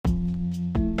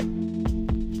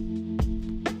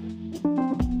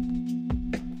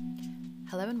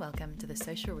The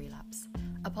Social Relapse,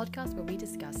 a podcast where we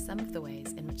discuss some of the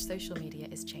ways in which social media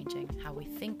is changing how we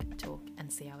think, talk, and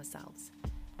see ourselves.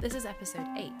 This is episode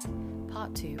 8,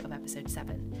 part 2 of episode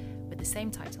 7, with the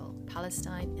same title,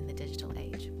 Palestine in the Digital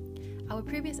Age. Our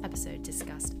previous episode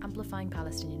discussed amplifying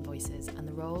Palestinian voices and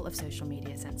the role of social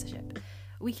media censorship.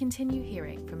 We continue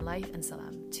hearing from Laith and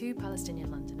Salam, two Palestinian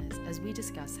Londoners, as we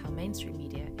discuss how mainstream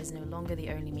media is no longer the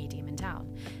only medium in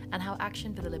town, and how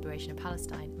action for the liberation of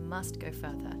Palestine must go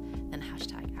further than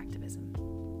hashtag activism.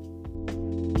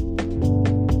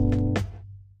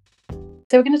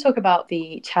 So we're going to talk about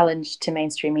the challenge to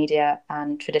mainstream media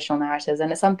and traditional narratives,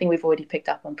 and it's something we've already picked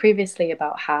up on previously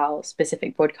about how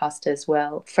specific broadcasters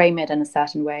will frame it in a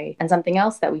certain way. And something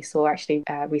else that we saw actually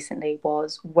recently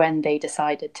was when they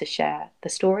decided to share the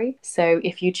story. So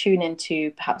if you tune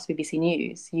into perhaps BBC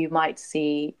News, you might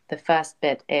see the first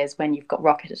bit is when you've got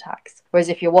rocket attacks. Whereas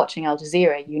if you're watching Al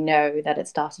Jazeera, you know that it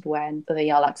started when the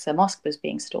Al-Aqsa Mosque was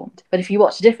being stormed. But if you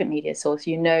watch a different media source,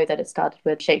 you know that it started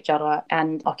with Sheikh Jarrah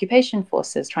and occupation forces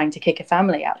trying to kick a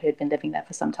family out who had been living there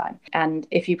for some time. And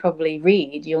if you probably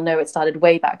read, you'll know it started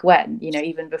way back when,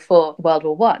 even before World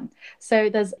War I. So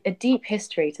there's a deep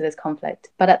history to this conflict,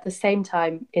 but at the same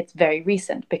time, it's very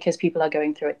recent because people are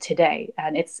going through it today.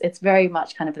 And it's very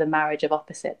much kind of the marriage of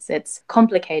opposites. It's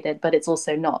complicated, but it's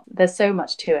also not. There's so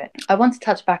much to it. I want to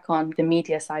touch back on the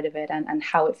media side of it and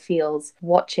how it feels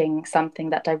watching something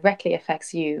that directly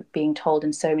affects you being told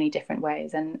in so many different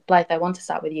ways. And Blythe, I want to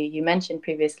start with you. You mentioned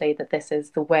previously that this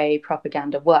is the way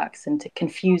propaganda works and to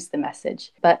confuse the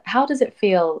message. But how does it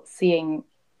feel seeing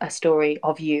a story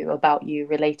of you, about you,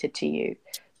 related to you,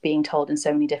 being told in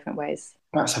so many different ways?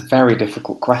 That's a very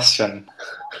difficult question.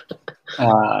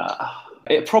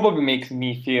 It probably makes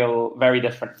me feel very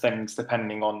different things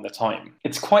depending on the time.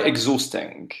 It's quite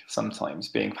exhausting sometimes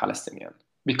being Palestinian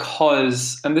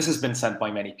because, and this has been said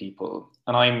by many people,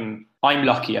 and I'm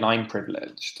lucky and I'm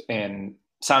privileged in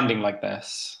sounding like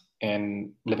this,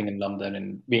 in living in London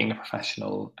and being a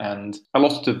professional, and a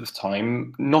lot of the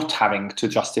time not having to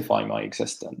justify my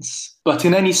existence. But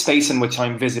in any space in which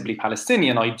I'm visibly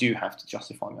Palestinian, I do have to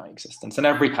justify my existence, and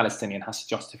every Palestinian has to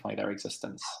justify their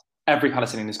existence. Every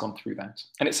Palestinian has gone through that,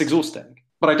 and it's exhausting.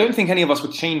 But I don't think any of us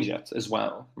would change it as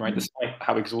well, right? Despite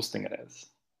how exhausting it is.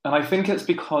 And I think it's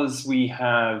because we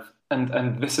have,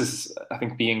 and this is, I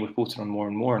think, being reported on more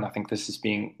and more, and I think this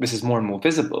is more and more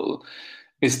visible,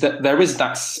 is that there is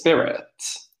that spirit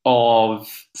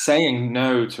of saying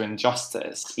no to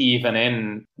injustice, even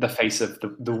in the face of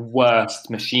the worst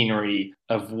machinery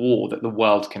of war that the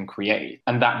world can create,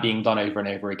 and that being done over and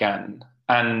over again.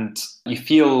 And you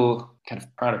feel kind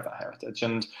of proud of that heritage.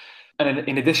 And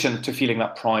in addition to feeling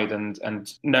that pride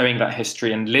and knowing that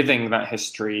history and living that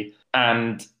history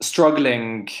and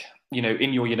struggling,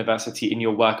 in your university, in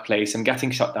your workplace, and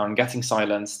getting shut down, getting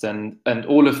silenced, and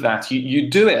all of that, you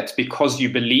do it because you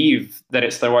believe that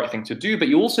it's the right thing to do, but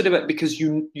you also do it because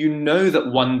you know that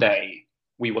one day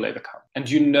we will overcome, and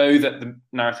you know that the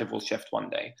narrative will shift one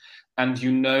day, and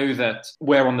you know that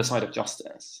we're on the side of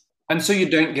justice. And so you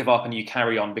don't give up and you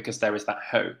carry on because there is that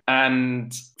hope.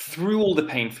 And through all the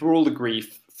pain, through all the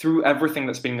grief, through everything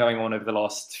that's been going on over the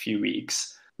last few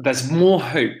weeks, there's more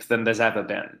hope than there's ever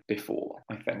been before,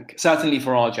 I think. Certainly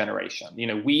for our generation.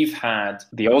 We've had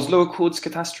the Oslo Accords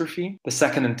catastrophe, the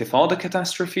Second Intifada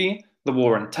catastrophe, the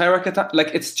war on terror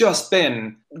catastrophe. It's just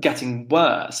been getting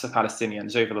worse for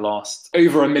Palestinians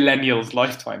over a millennial's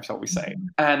lifetime, shall we say.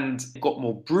 And it got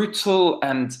more brutal,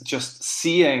 and just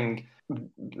seeing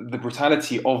the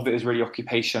brutality of the Israeli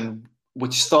occupation,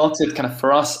 which started kind of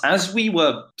for us as we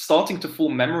were starting to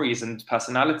form memories and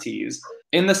personalities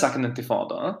in the Second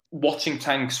Intifada, watching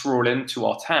tanks roll into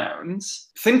our towns,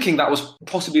 thinking that was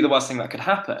possibly the worst thing that could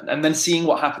happen, and then seeing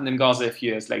what happened in Gaza a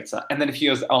few years later, and then a few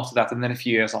years after that, and then a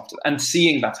few years after that, and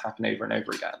seeing that happen over and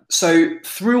over again. So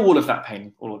through all of that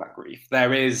pain, all of that grief,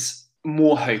 there is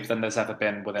more hope than there's ever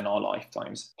been within our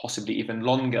lifetimes, possibly even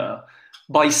longer,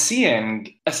 by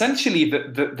seeing essentially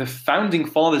the founding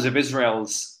fathers of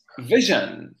Israel's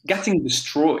vision getting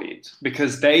destroyed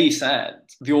because they said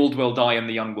the old will die and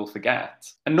the young will forget.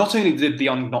 And not only did the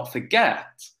young not forget,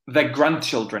 their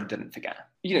grandchildren didn't forget.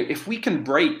 If we can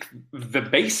break the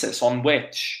basis on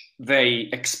which they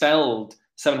expelled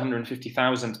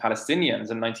 750,000 Palestinians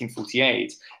in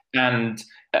 1948 and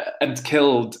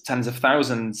killed tens of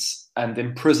thousands and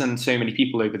imprisoned so many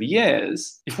people over the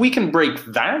years, if we can break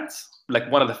that,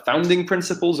 like one of the founding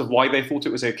principles of why they thought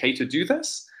it was okay to do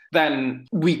this, then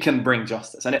we can bring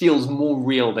justice. And it feels more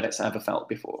real than it's ever felt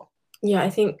before. Yeah,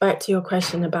 I think back to your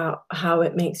question about how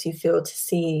it makes you feel to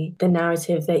see the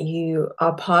narrative that you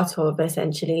are part of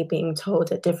essentially being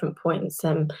told at different points.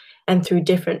 And and through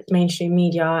different mainstream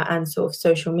media and sort of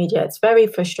social media. It's very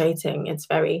frustrating. It's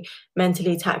very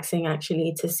mentally taxing,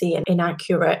 actually, to see an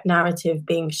inaccurate narrative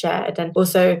being shared, and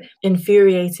also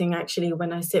infuriating, actually,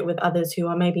 when I sit with others who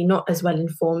are maybe not as well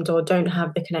informed or don't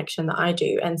have the connection that I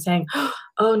do, and saying,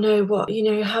 oh no, what,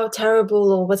 how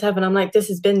terrible or whatever. And I'm like, this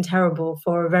has been terrible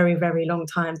for a very, very long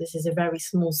time. This is a very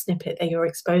small snippet that you're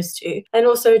exposed to. And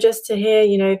also just to hear,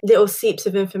 little seeps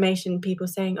of information, people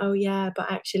saying, oh yeah,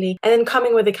 but actually, and then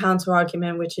coming with a counter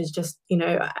argument, which is just,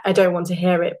 I don't want to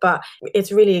hear it, but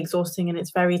it's really exhausting and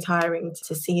it's very tiring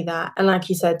to see that. And like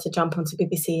you said, to jump onto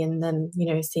BBC and then,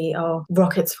 see, oh,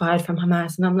 rockets fired from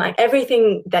Hamas. And I'm like,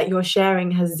 everything that you're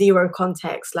sharing has zero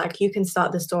context. Like, you can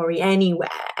start the story anywhere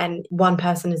and one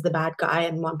person is the bad guy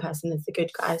and one person is the good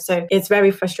guy. So it's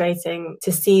very frustrating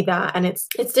to see that. And it's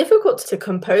difficult to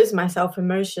compose myself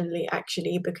emotionally,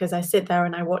 actually, because I sit there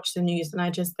and I watch the news and I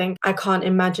just think, I can't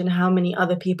imagine how many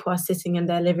other people are sitting in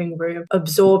their living room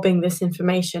absorbing this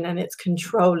information, and it's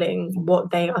controlling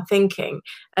what they are thinking.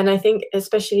 And I think,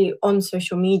 especially on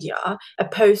social media, a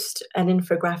post, an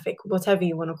infographic, whatever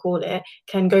you want to call it,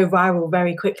 can go viral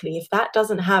very quickly. If that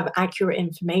doesn't have accurate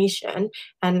information,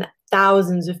 and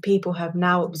thousands of people have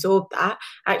now absorbed that,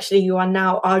 actually you are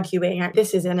now arguing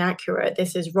this is inaccurate,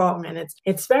 this is wrong, and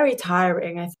it's very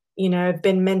tiring. I've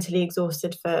been mentally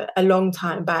exhausted for a long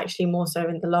time, but actually more so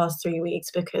in the last 3 weeks,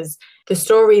 because the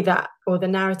story or the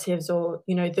narratives, or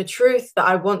the truth that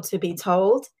I want to be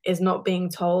told is not being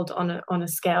told on a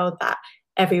scale that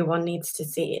everyone needs to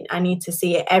see. I need to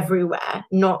see it everywhere,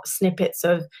 not snippets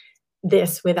of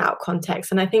this without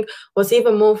context. And I think what's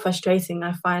even more frustrating,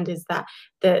 I find, is that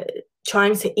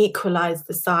trying to equalize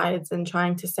the sides and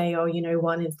trying to say, oh,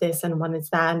 one is this and one is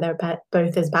that, and they're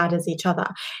both as bad as each other.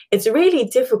 It's really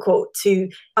difficult to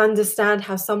understand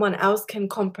how someone else can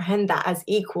comprehend that as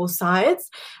equal sides.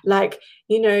 Like,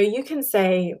 you can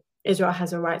say Israel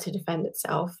has a right to defend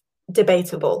itself,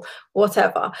 debatable,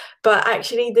 whatever, but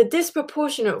actually the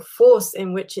disproportionate force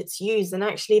in which it's used, and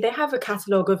actually they have a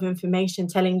catalogue of information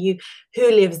telling you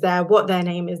who lives there, what their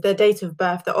name is, their date of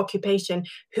birth, their occupation,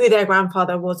 who their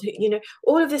grandfather was,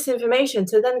 all of this information,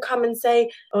 to then come and say,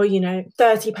 oh,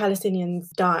 30 Palestinians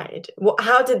died.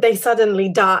 How did they suddenly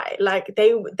die? Like,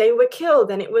 they were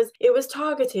killed, and it was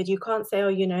targeted. You can't say, oh,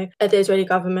 the Israeli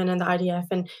government and the IDF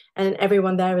and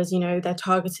everyone there is, they're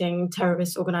targeting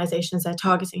terrorist organizations, they're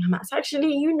targeting Hamas.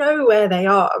 Actually, where they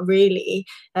are, really.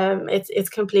 It's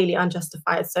completely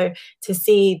unjustified. So to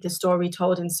see the story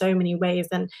told in so many ways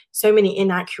and so many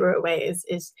inaccurate ways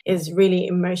is really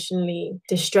emotionally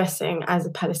distressing as a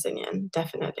Palestinian,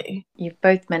 definitely. You've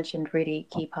both mentioned really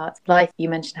key parts. Like, you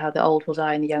mentioned how the old will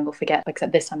die and the young will forget,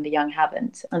 except this time the young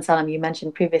haven't. And Salam, you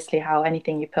mentioned previously how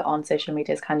anything you put on social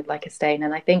media is kind of like a stain.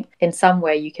 And I think in some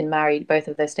way you can marry both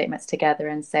of those statements together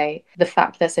and say the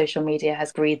fact that social media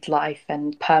has breathed life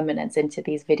and permanence into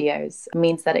these videos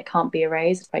means that it can't be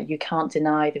erased, right? You can't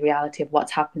deny the reality of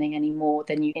what's happening any more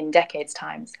than you in decades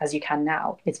times as you can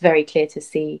now. It's very clear to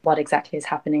see what exactly is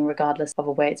happening regardless of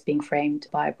the way it's being framed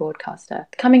by a broadcaster.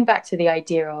 Coming back to the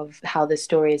idea of how the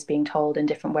story is being told in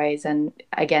different ways, and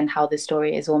again how the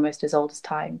story is almost as old as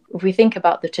time. If we think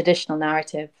about the traditional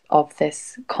narrative of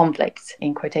this conflict,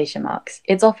 in quotation marks,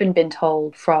 it's often been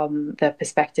told from the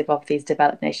perspective of these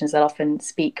developed nations that often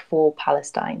speak for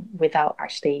Palestine without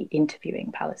actually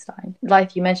interviewing Palestine.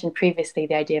 Like you mentioned previously,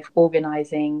 the idea of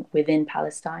organizing within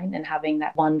Palestine and having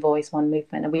that one voice, one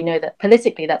movement. And we know that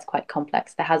politically that's quite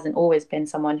complex. There hasn't always been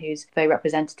someone who's very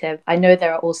representative. I know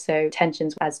there are also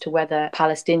tensions as to whether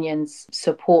Palestinians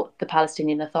support the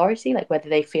Palestinian Authority, like whether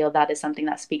they feel that is something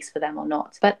that speaks for them or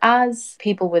not. But as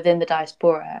people within the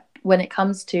diaspora, when it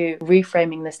comes to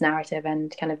reframing this narrative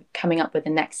and kind of coming up with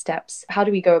the next steps, how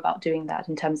do we go about doing that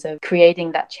in terms of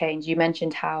creating that change? You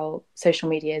mentioned how social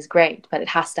media is great, but it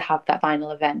has to have that final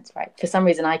event, right? For some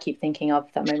reason, I keep thinking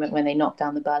of that moment when they knocked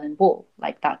down the Berlin Wall.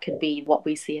 Like, that could be what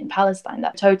we see in Palestine,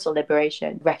 that total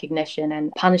liberation, recognition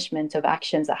and punishment of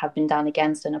actions that have been done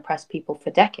against and oppressed people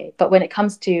for decades. But when it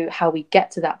comes to how we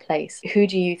get to that place, who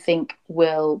do you think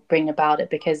will bring about it?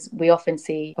 Because we often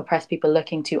see oppressed people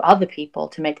looking to other people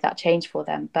to make that change for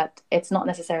them, but it's not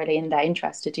necessarily in their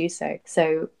interest to do so.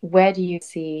 So where do you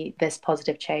see this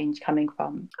positive change coming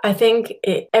from? I think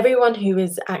everyone who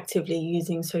is actively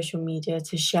using social media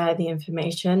to share the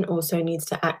information also needs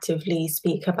to actively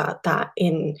speak about that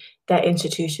in their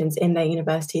institutions, in their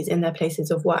universities, in their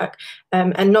places of work,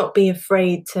 and not be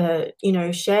afraid to,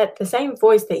 share the same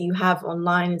voice that you have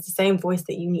online is the same voice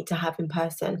that you need to have in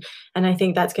person. And I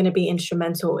think that's going to be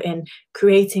instrumental in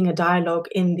creating a dialogue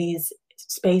in these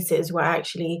spaces where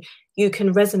actually you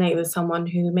can resonate with someone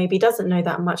who maybe doesn't know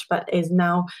that much but is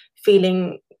now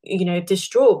feeling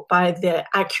distraught by the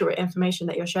accurate information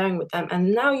that you're sharing with them.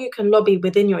 And now you can lobby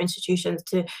within your institutions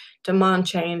to demand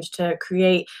change, to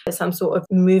create some sort of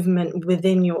movement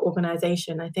within your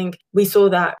organization. I think we saw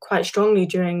that quite strongly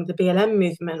during the BLM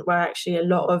movement, where actually a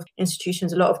lot of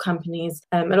institutions, a lot of companies,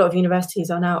 a lot of universities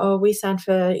are now, we stand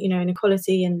for,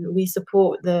 inequality, and we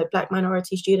support the Black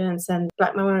minority students and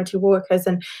Black minority workers.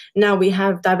 And now we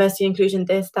have diversity, inclusion,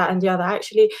 this, that, and the other.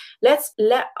 Actually, let's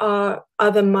let our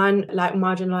other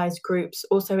marginalized groups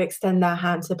also extend their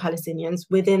hand to Palestinians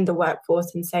within the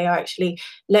workforce and say, actually,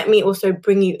 let me also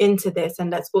bring you into this, and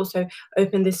let's also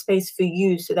open this space for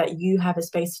you so that you have a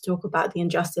space to talk about the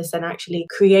injustice and actually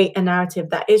create a narrative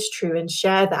that is true, and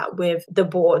share that with the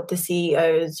board, the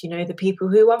CEOs, the people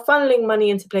who are funneling money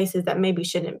into places that maybe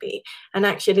shouldn't be. And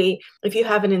actually, if you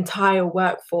have an entire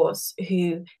workforce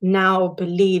who now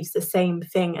believes the same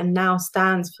thing and now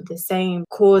stands for the same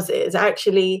causes,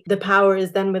 actually the power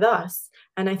is then with us.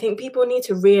 And I think people need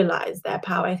to realize their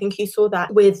power. I think you saw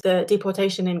that with the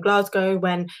deportation in Glasgow,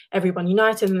 when everyone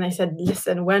united and they said,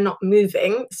 listen, we're not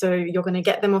moving, so you're going to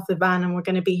get them off the van and we're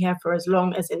going to be here for as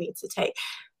long as it needs to take.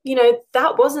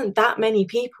 That wasn't that many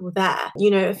people there.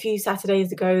 A few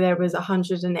Saturdays ago, there was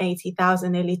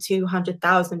 180,000, nearly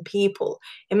 200,000 people.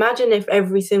 Imagine if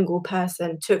every single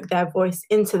person took their voice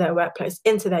into their workplace,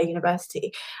 into their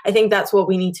university. I think that's what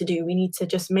we need to do. We need to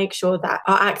just make sure that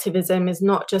our activism is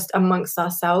not just amongst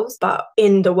ourselves, but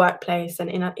in the workplace and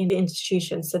in the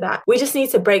institutions, so that we just need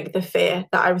to break the fear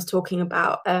that I was talking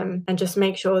about, and just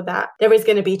make sure that there is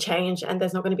going to be change, and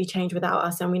there's not going to be change without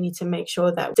us. And we need to make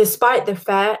sure that despite the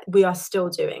fear, we are still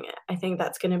doing it. I think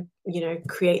that's going to,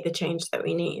 create the change that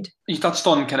we need. You touched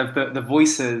on kind of the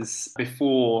voices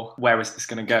before, where is this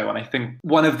going to go? And I think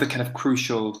one of the kind of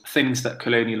crucial things that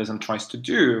colonialism tries to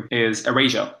do is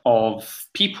erasure of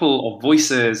people, of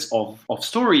voices, of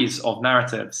stories, of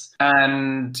narratives.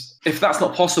 And if that's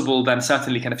not possible, then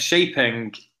certainly kind of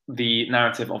shaping the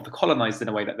narrative of the colonized in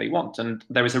a way that they want. And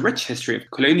there is a rich history of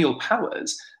colonial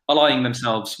powers allying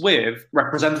themselves with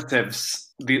representatives,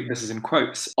 this is in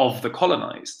quotes, of the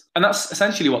colonized. And that's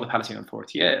essentially what the Palestinian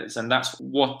Authority is. And that's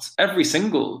what every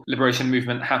single liberation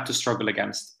movement had to struggle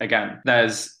against. Again,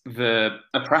 there's the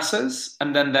oppressors,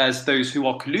 and then there's those who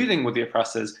are colluding with the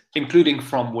oppressors, including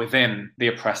from within the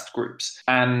oppressed groups.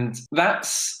 And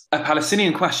that's a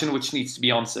Palestinian question which needs to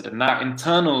be answered. And that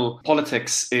internal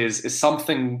politics is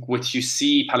something which you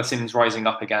see Palestinians rising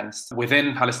up against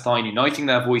within Palestine, uniting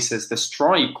their voices. The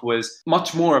strike was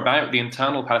much more about the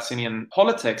internal Palestinian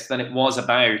politics than it was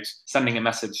about sending a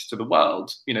message to the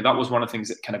world. That was one of the things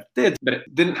it kind of did, but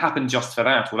it didn't happen just for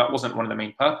that, or that wasn't one of the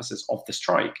main purposes of the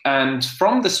strike. And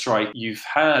from the strike, you've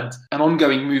had an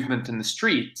ongoing movement in the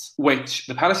streets, which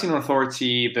the Palestinian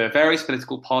Authority, the various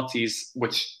political parties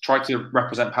which try to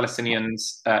represent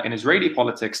Palestinians in Israeli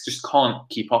politics just can't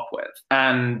keep up with.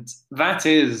 And that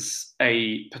is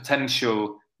a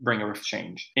potential bringer of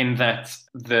change, in that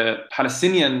the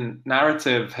Palestinian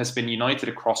narrative has been united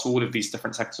across all of these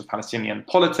different sectors of Palestinian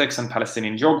politics and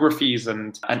Palestinian geographies,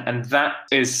 and that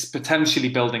is potentially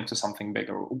building to something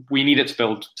bigger. We need it to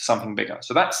build to something bigger.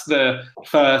 So that's the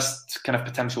first kind of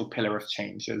potential pillar of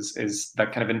change, is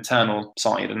that kind of internal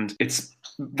side. And it's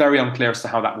very unclear as to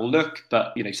how that will look,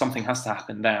 but something has to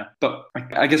happen there. But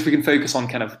I guess we can focus on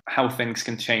kind of how things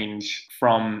can change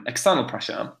from external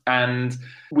pressure, and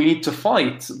we need to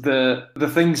fight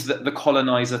the things that the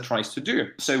colonizer tries to do.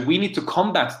 So we need to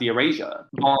combat the erasure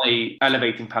by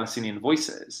elevating Palestinian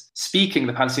voices. Speaking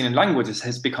the Palestinian languages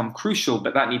has become crucial,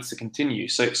 but that needs to continue.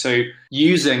 So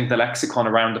using the lexicon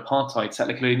around apartheid,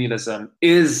 settler colonialism,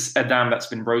 is a dam that's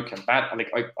been broken.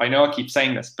 I know I keep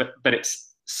saying this, but it's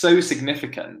so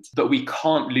significant that we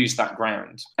can't lose that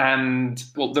ground. And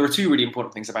well, there are two really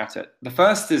important things about it. The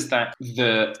first is that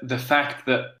the fact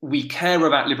that we care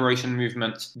about liberation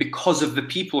movements because of the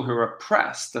people who are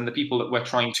oppressed and the people that we're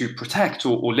trying to protect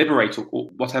or liberate, or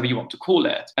whatever you want to call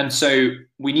it. And so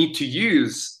we need to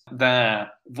use their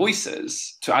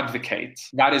voices to advocate.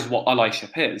 That is what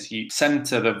allyship is. You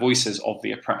center the voices of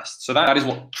the oppressed. So that is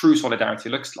what true solidarity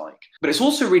looks like. But it's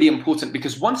also really important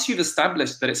because once you've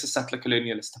established that it's a settler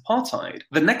colonialist apartheid,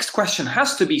 the next question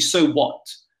has to be, so what?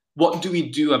 What do we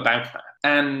do about that?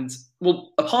 And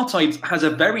well, apartheid has a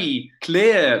very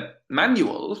clear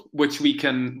manual which we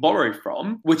can borrow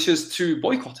from, which is to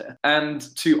boycott it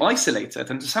and to isolate it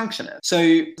and to sanction it.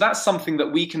 So that's something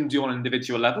that we can do on an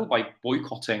individual level by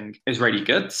boycotting Israeli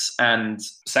goods and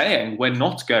saying we're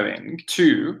not going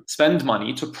to spend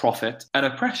money to profit an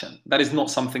oppression. That is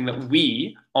not something that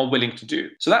we are willing to do.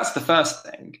 So that's the first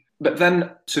thing. But then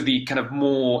to the kind of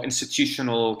more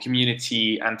institutional,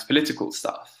 community and political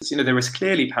stuff, there is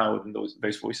clearly power in those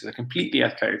voices. I completely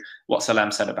echo what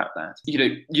Salam said about that.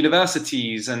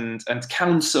 Universities and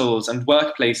councils and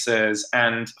workplaces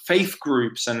and faith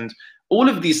groups and all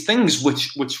of these things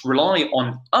which rely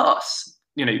on us,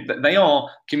 they are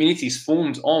communities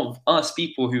formed of us,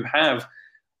 people who have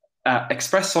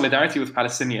expressed solidarity with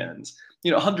Palestinians.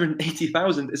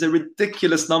 180,000 is a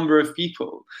ridiculous number of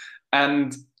people.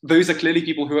 And those are clearly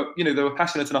people who are, they were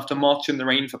passionate enough to march in the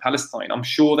rain for Palestine. I'm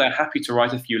sure they're happy to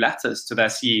write a few letters to their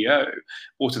CEO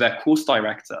or to their course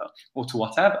director or to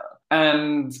whatever.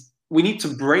 And we need to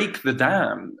break the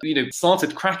dam. It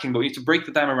started cracking, but we need to break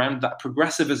the dam around that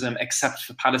progressivism except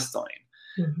for Palestine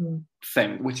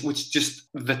thing, which just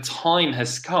the time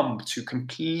has come to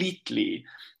completely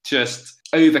just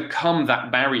overcome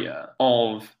that barrier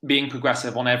of being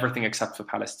progressive on everything except for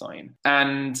Palestine.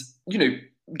 And,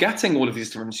 getting all of these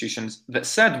different institutions that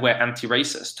said we're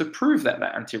anti-racist to prove that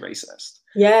they're anti-racist.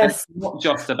 Yes. And it's not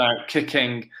just about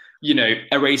kicking, a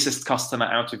racist customer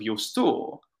out of your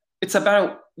store. It's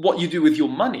about what you do with your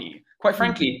money. Quite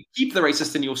frankly, keep the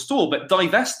racist in your store, but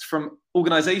divest from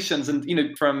organizations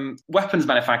and, from weapons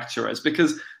manufacturers,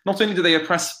 because not only do they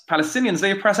oppress Palestinians,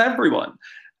 they oppress everyone.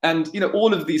 And,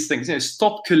 all of these things,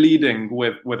 stop colluding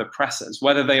with oppressors,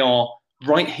 whether they are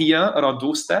right here at our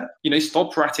doorstep,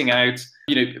 stop ratting out,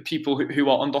 people who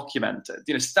are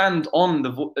undocumented, stand on the,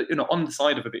 on the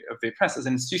side of the oppressed as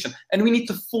an institution. And we need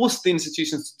to force the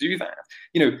institutions to do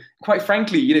that. Quite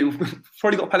frankly, we've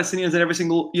probably got Palestinians in every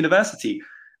single university.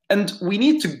 And we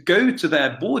need to go to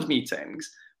their board meetings,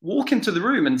 walk into the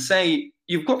room and say,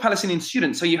 you've got Palestinian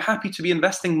students, are you happy to be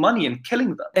investing money and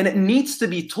killing them? And it needs to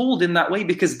be told in that way,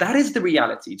 because that is the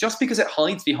reality. Just because it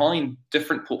hides behind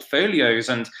different portfolios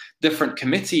and different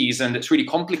committees and it's really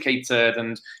complicated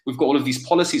and we've got all of these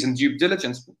policies and due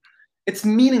diligence, it's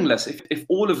meaningless if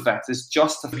all of that is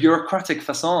just a bureaucratic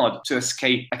facade to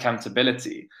escape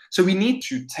accountability. So we need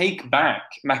to take back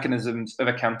mechanisms of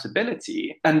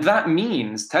accountability. And that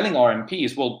means telling our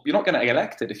MPs, well, you're not going to get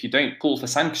elected if you don't call for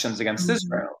sanctions against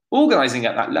Israel. Organizing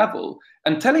at that level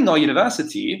and telling our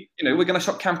university, we're going to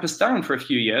shut campus down for a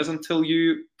few years until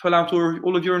you pull out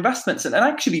all of your investments, and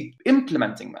actually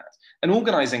implementing that. And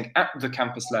organizing at the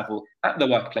campus level, at the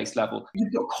workplace level.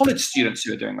 You've got college students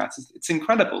who are doing that. It's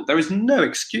incredible. There is no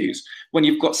excuse when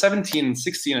you've got 17,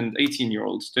 16 and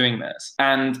 18-year-olds doing this,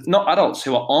 and not adults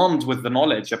who are armed with the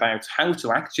knowledge about how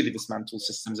to actually dismantle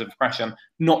systems of oppression,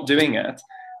 not doing it,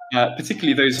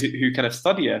 particularly those who kind of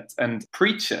study it and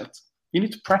preach it. You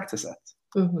need to practice it.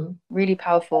 Really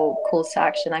powerful calls to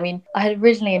action. I mean, I had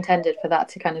originally intended for that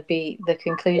to kind of be the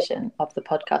conclusion of the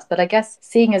podcast, but I guess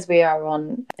seeing as we are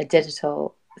on a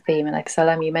digital theme, and like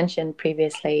Salam, you mentioned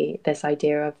previously this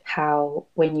idea of how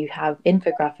when you have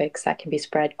infographics that can be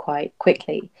spread quite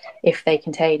quickly, if they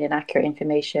contain inaccurate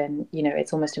information,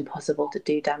 it's almost impossible to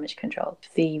do damage control.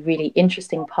 The really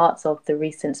interesting parts of the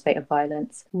recent spate of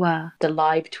violence were the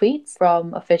live tweets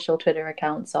from official Twitter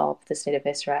accounts of the State of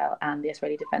Israel and the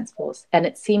Israeli Defense Force. And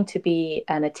it seemed to be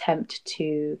an attempt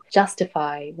to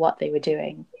justify what they were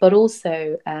doing, but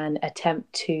also an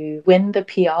attempt to win the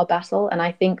PR battle. And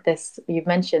I think this, you've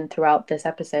mentioned throughout this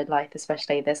episode, like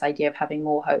especially this idea of having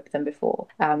more hope than before.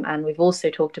 And we've also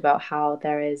talked about how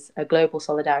there is a global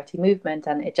solidarity movement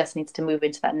and it just needs to move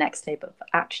into that next step of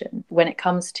action. When it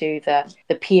comes to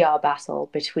the PR battle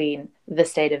between the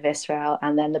State of Israel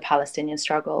and then the Palestinian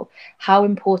struggle, how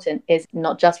important is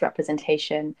not just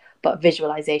representation, but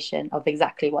visualization of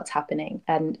exactly what's happening?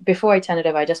 And before I turn it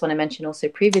over, I just want to mention also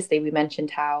previously, we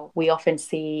mentioned how we often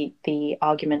see the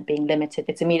argument being limited.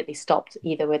 It's immediately stopped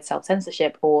either with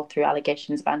self-censorship or through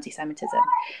allegations of anti-Semitism.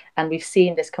 And we've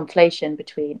seen this conflation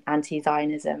between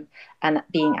anti-Zionism and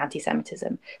being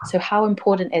anti-Semitism. So how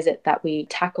important is it that we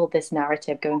tackle this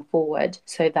narrative going forward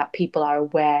so that people are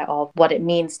aware of what it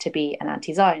means to be an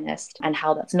anti-Zionist and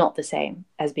how that's not the same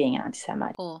as being an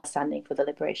anti-Semite or standing for the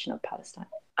liberation of Palestine?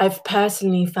 I've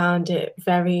personally found it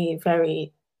very,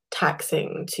 very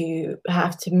taxing to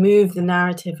have to move the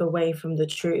narrative away from the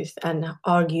truth and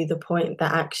argue the point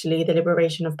that actually the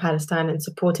liberation of Palestine and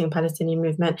supporting Palestinian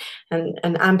movement and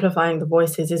amplifying the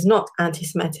voices is not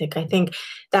anti-Semitic. I think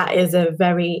that is a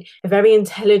very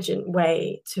intelligent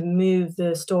way to move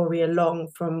the story along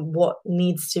from what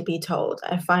needs to be told.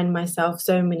 I find myself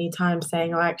so many times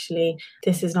saying, oh, actually,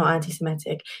 this is not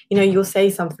anti-Semitic. You'll say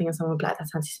something and someone will be like,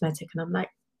 that's anti-Semitic. And I'm like,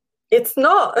 it's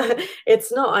not,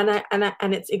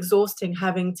 and it's exhausting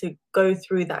having to go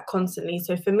through that constantly.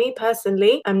 So for me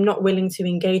personally, I'm not willing to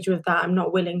engage with that. I'm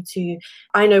not willing to,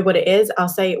 I know what it is. I'll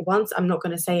say it once. I'm not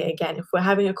going to say it again. If we're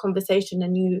having a conversation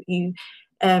and you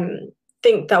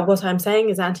think that what I'm saying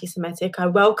is anti-Semitic, I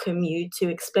welcome you to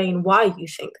explain why you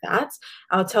think that.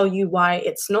 I'll tell you why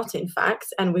it's not, in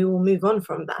fact, and we will move on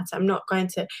from that. I'm not going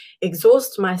to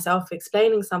exhaust myself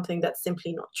explaining something that's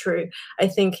simply not true. I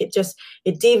think it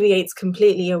deviates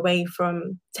completely away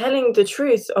from telling the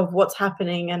truth of what's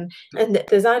happening. And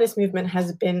the Zionist movement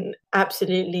has been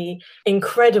absolutely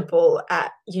incredible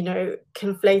at,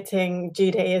 conflating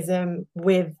Judaism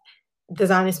with the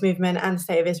Zionist movement and the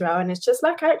state of Israel. And it's just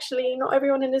like, actually, not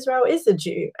everyone in Israel is a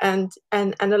Jew. And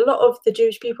a lot of the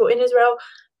Jewish people in Israel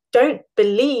don't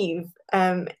believe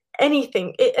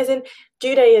anything. As in,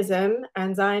 Judaism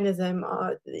and Zionism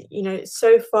are,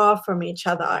 so far from each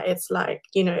other. It's like,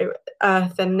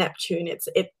 Earth and Neptune.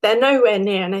 They're nowhere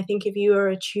near. And I think if you are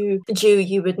a Jew,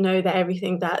 you would know that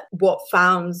everything that what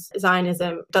founds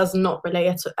Zionism does not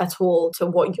relate at all to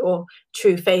what your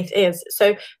true faith is.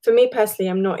 So for me personally,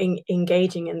 I'm not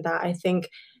engaging in that. I think,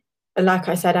 like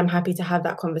I said, I'm happy to have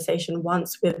that conversation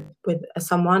once with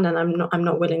someone, and I'm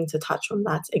not willing to touch on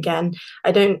that again.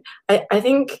 I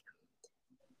think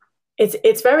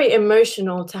it's very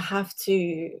emotional to have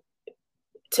to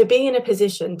be in a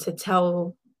position to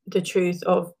tell the truth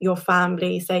of your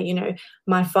family. Say,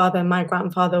 my father and my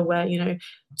grandfather were,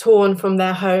 torn from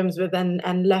their homes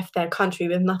and left their country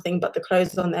with nothing but the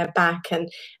clothes on their back,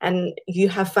 and you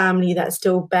have family that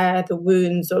still bear the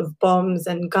wounds of bombs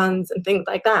and guns and things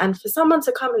like that. And for someone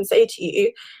to come and say to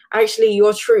you, actually,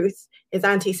 your truth is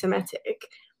anti-Semitic,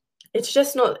 it's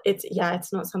just not,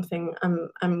 it's not something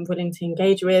I'm willing to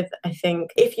engage with. I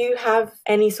think if you have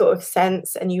any sort of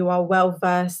sense and you are well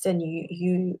versed and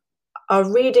you are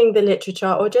reading the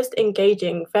literature or just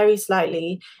engaging very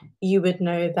slightly, you would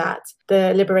know that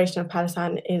the liberation of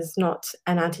Palestine is not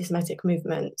an anti-Semitic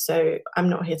movement. So I'm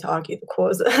not here to argue the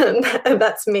cause.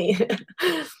 That's me.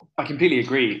 I completely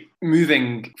agree.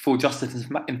 Moving for justice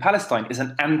in Palestine is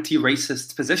an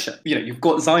anti-racist position. You've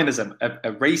got Zionism,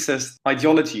 a racist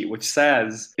ideology which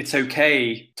says it's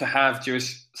okay to have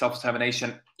Jewish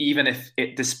self-determination even if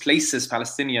it displaces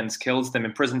Palestinians, kills them,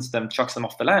 imprisons them, chucks them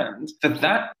off the land. For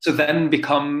that to then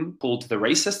become called the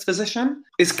racist position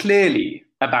is clearly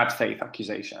a bad faith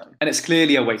accusation. And it's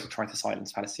clearly a way to try to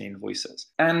silence Palestinian voices.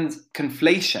 And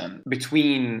conflation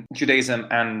between Judaism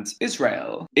and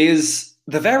Israel is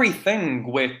the very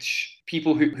thing which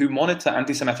people who monitor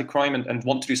anti-Semitic crime and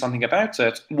want to do something about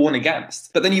it warn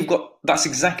against. But then that's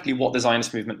exactly what the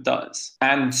Zionist movement does.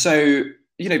 And so,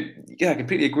 I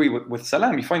completely agree with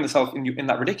Salam. You find yourself in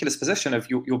that ridiculous position of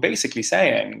you're basically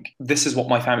saying, this is what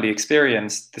my family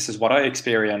experienced, this is what I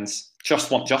experience, just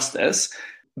want justice,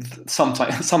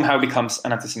 somehow becomes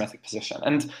an anti-Semitic position.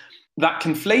 And that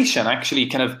conflation actually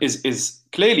kind of is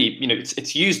clearly,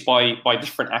 it's used by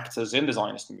different actors in the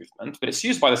Zionist movement, but it's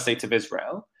used by the state of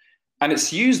Israel. And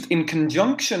it's used in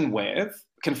conjunction with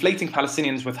conflating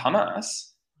Palestinians with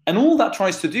Hamas. And all that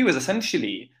tries to do is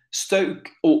essentially stoke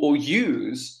or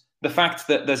use the fact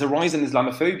that there's a rise in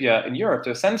Islamophobia in Europe to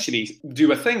essentially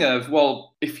do a thing of,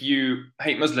 well, if you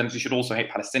hate Muslims, you should also hate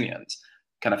Palestinians,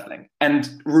 kind of thing.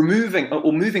 And removing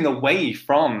or moving away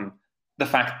from the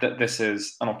fact that this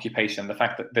is an occupation, the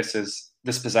fact that this is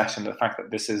dispossession, the fact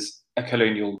that this is a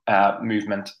colonial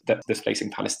movement that's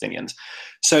displacing Palestinians.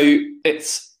 So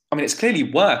it's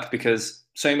clearly worked because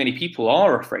so many people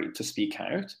are afraid to speak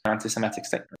out anti-Semitic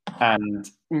statements and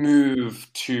move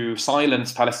to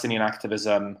silence Palestinian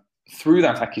activism through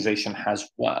that accusation has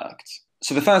worked.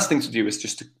 So the first thing to do is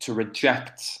just to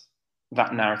reject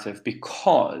that narrative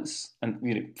because,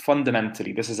 and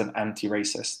fundamentally, this is an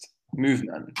anti-racist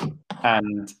movement,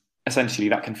 and essentially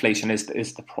that conflation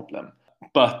is the problem.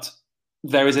 But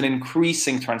there is an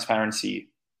increasing transparency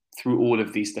through all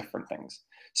of these different things.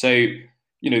 So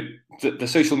the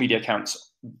social media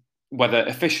accounts, whether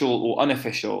official or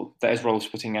unofficial, that Israel was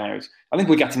putting out, I think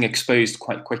we're getting exposed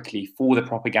quite quickly for the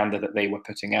propaganda that they were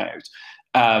putting out.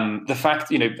 The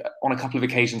fact, on a couple of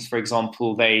occasions, for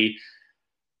example, they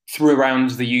threw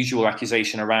around the usual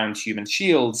accusation around human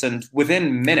shields, and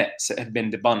within minutes it had been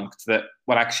debunked that,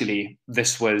 well, actually,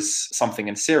 this was something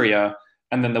in Syria.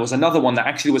 And then there was another one that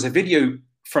actually was a video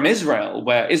from Israel,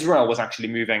 where Israel was actually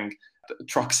moving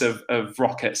trucks of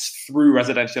rockets through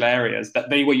residential areas that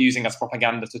they were using as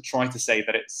propaganda to try to say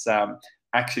that it's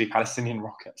actually Palestinian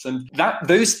rockets. And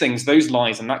those things, those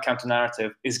lies and that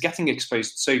counter-narrative is getting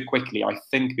exposed so quickly, I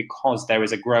think, because there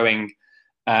is a growing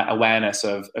awareness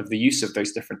of the use of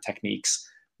those different techniques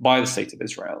by the state of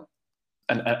Israel.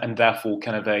 And therefore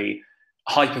kind of a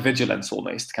hypervigilance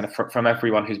almost kind of from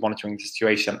everyone who's monitoring the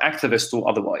situation, activist or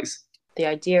otherwise. The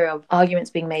idea of arguments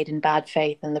being made in bad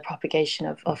faith and the propagation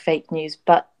of fake news,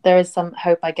 but there is some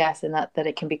hope, I guess, in that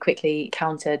it can be quickly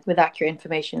countered with accurate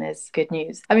information is good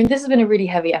news. I mean, this has been a really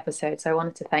heavy episode, so I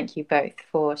wanted to thank you both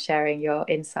for sharing your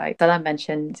insight. Salam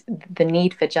mentioned the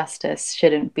need for justice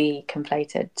shouldn't be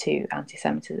conflated to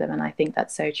anti-Semitism, and I think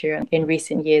that's so true. And in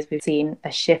recent years, we've seen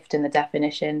a shift in the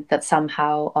definition that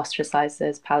somehow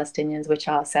ostracizes Palestinians, which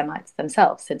are Semites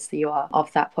themselves, since you are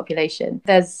of that population.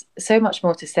 There's so much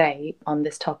more to say on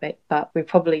this topic, but we've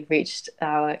probably reached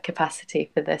our capacity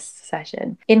for this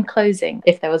session. In closing,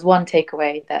 if there was one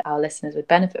takeaway that our listeners would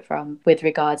benefit from with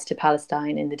regards to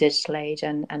Palestine in the digital age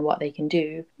and what they can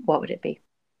do, what would it be?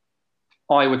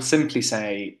 I would simply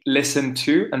say listen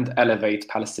to and elevate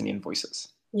Palestinian voices.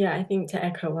 Yeah, I think to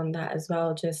echo on that as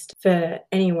well, just for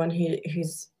anyone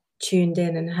who's tuned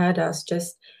in and heard us,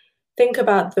 just think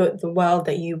about the world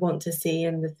that you want to see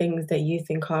and the things that you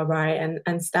think are right,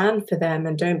 and stand for them,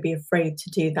 and don't be afraid to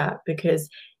do that, because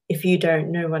if you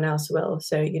don't, no one else will.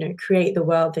 So, create the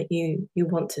world that you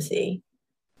want to see.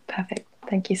 Perfect.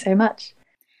 Thank you so much.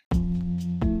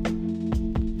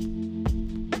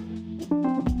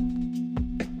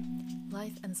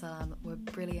 Life and Salam were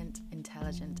brilliant,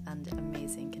 intelligent, and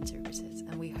amazing contributors,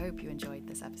 and we hope you enjoyed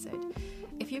this episode.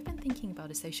 If you've been thinking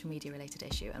about a social media related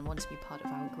issue and want to be part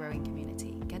of our growing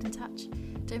community, get in touch.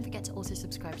 Don't forget to also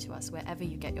subscribe to us wherever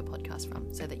you get your podcast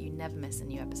from so that you never miss a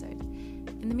new episode.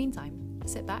 In the meantime,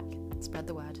 sit back, spread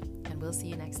the word, and we'll see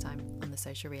you next time on The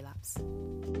Social Relapse.